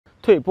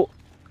退步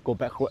go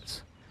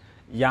backwards.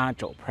 压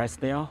肘 press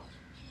down,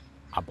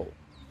 elbow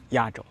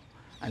压肘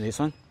and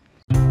this one.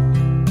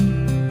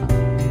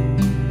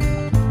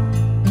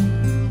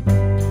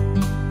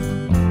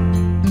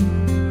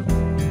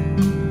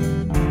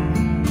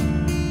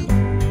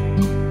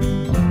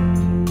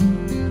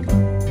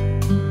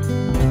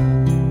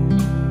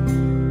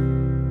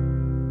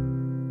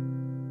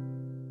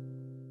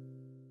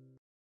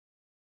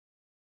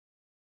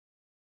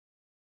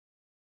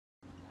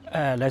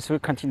 Let's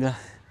continue the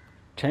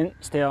Chen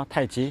style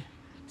太极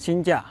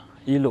新架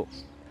一路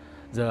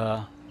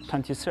the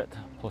 23rd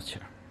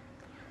posture.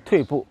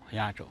 退步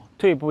压肘，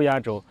退步压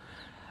肘。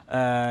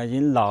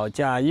in 老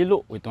架一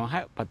路 we don't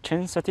have, but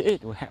Chen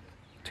 38 we have.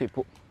 退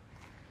步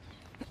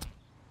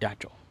压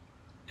肘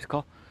it's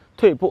called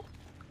退步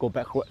go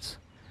backwards.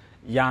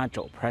 压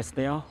肘 press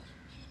down,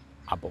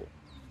 elbow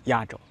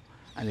压肘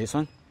and this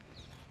one.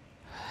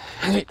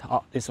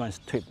 Oh, this one is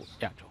退步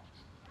压肘。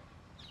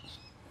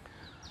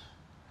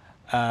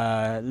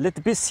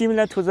little bit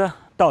similar to the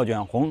倒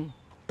卷红。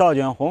倒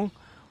卷红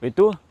we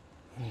do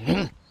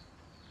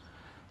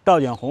倒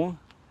卷红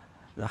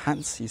the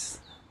hands is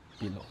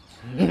below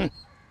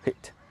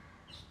hit,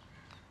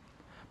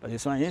 but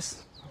this one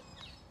is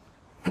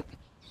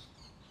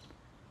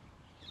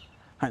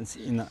hands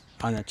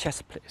on the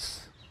chest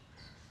place.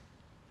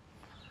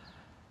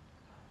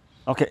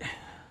 Okay,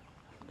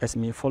 let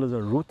me follow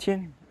the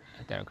routine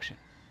direction.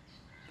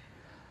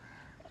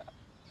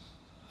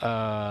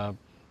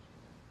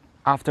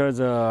 After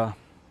the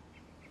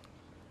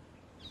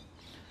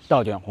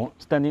倒卷红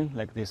standing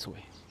like this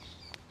way.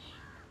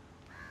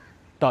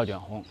 倒卷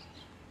红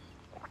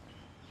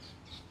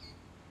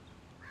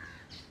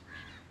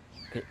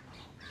okay.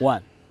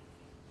 1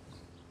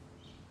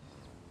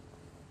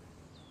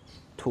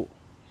 2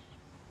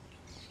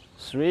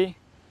 3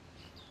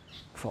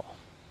 4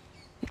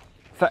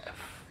 5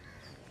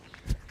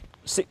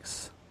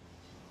 6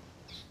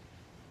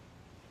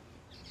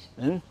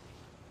 and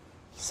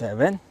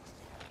 7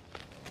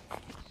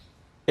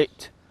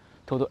 8,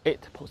 total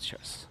 8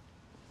 postures.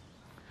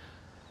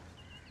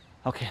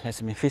 Okay,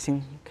 let's me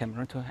facing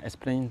camera to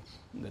explain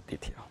the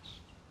detail.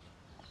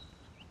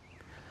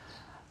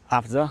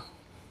 After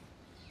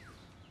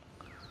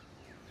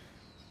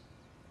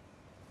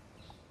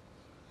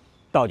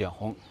倒卷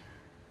红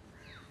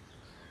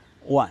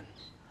 1,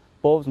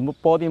 both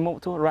body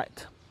move to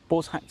right,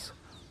 both hands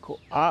go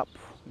up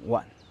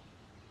 1,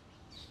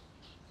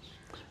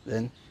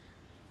 then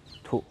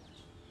 2,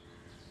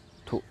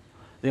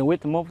 then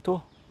weight move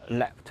to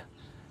left,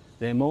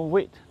 then move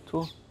weight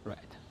to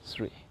right,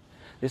 3.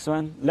 This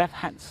one left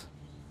hands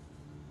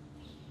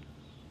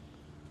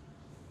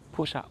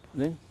push up,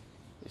 then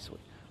this way,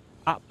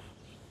 up,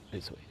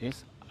 this way,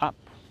 this up,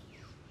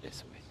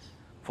 this way.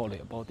 Follow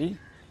your body,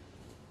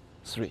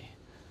 3,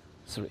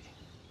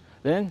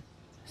 then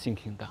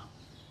sinking down,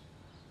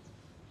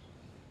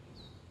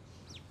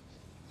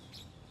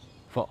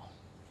 4,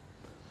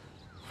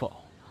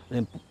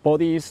 then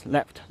body is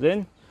left,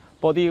 then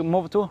body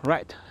move to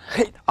right,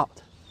 hit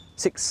out,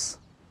 6,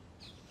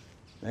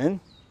 then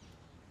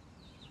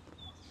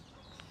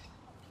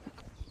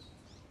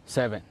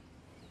 7,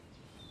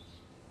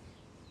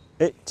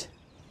 8,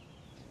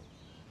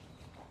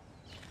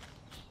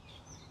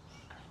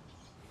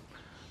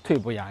 退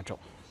步压肘，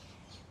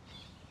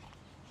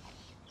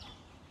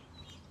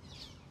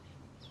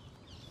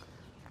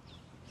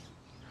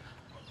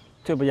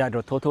退步压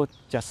肘 total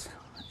just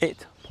 8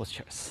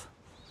 postures.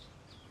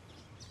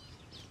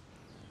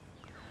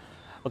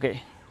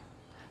 Okay,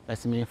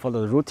 let me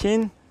follow the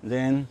routine,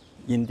 then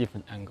in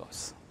different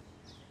angles.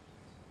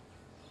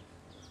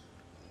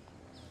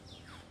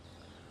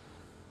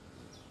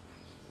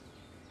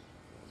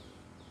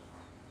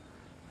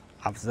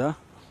 After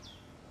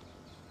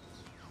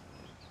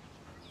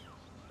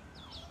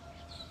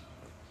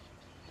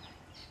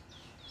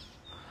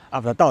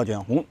倒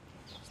卷红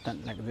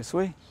stand like this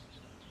way,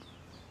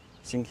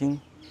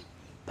 sinking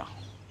down,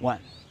 1.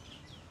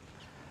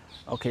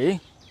 Okay,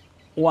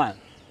 1,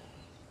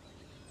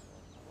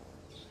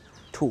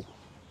 2,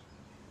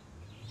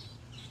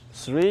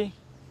 3,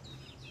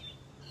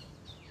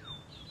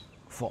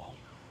 4,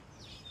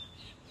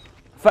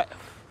 5,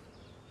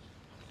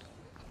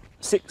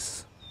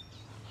 6,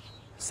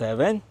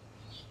 7,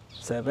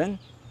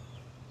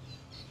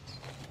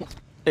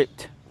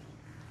 8.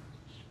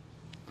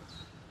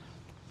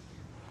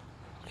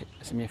 Okay,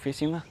 it's me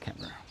facing the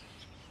camera.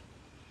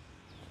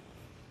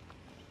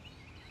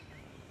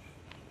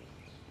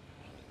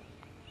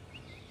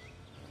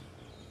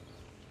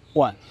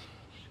 One,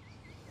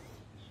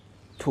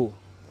 2,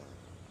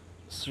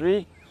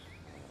 3,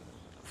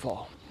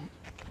 4,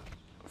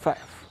 5.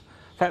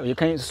 5, you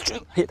can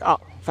string hit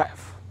out,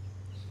 5.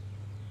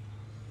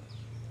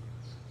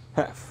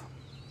 5.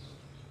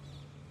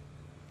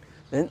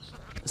 Then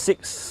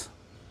 6,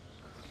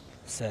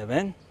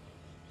 7,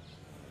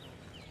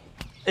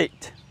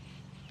 8.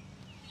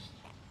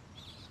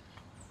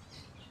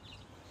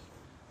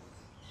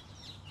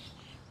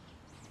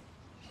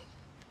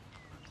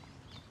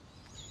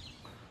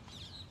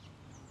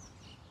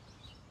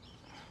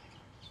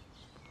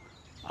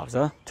 of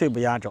the 退步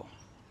压肘.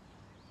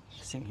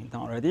 Sinking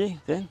down already.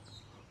 Then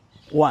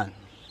 1,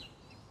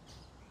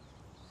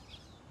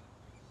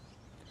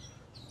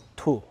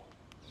 2,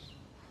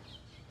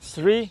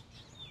 3,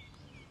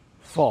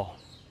 4,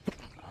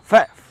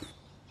 5,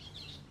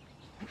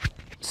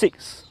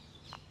 6,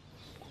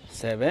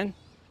 7,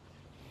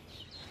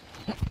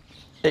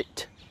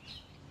 8.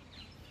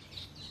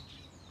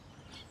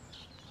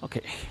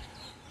 Okay.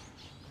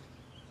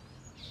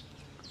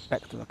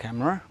 Back to the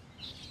camera.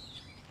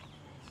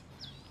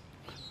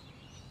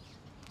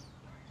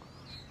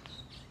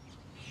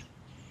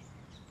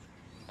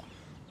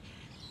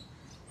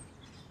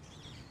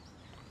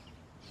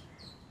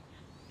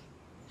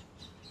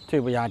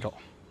 Table压肘.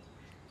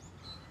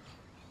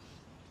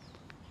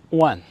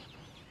 1,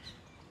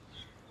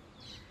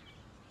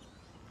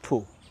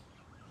 2,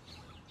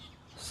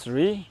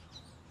 3,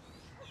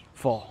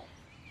 4,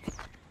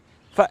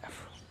 5,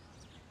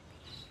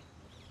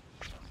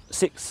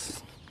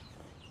 6,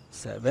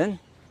 7,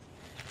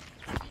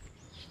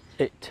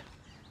 8.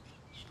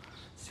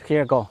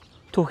 Here go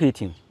 2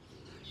 hitting.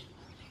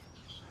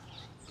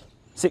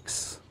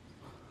 6,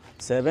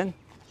 7,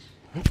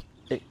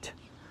 8.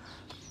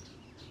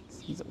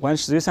 One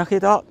is this one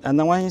hit out, and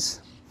the one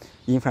is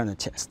in front of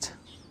the chest.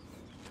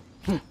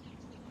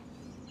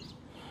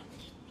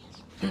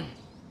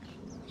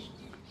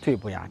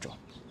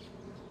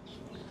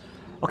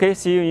 Okay,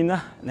 see you in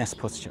the next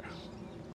posture.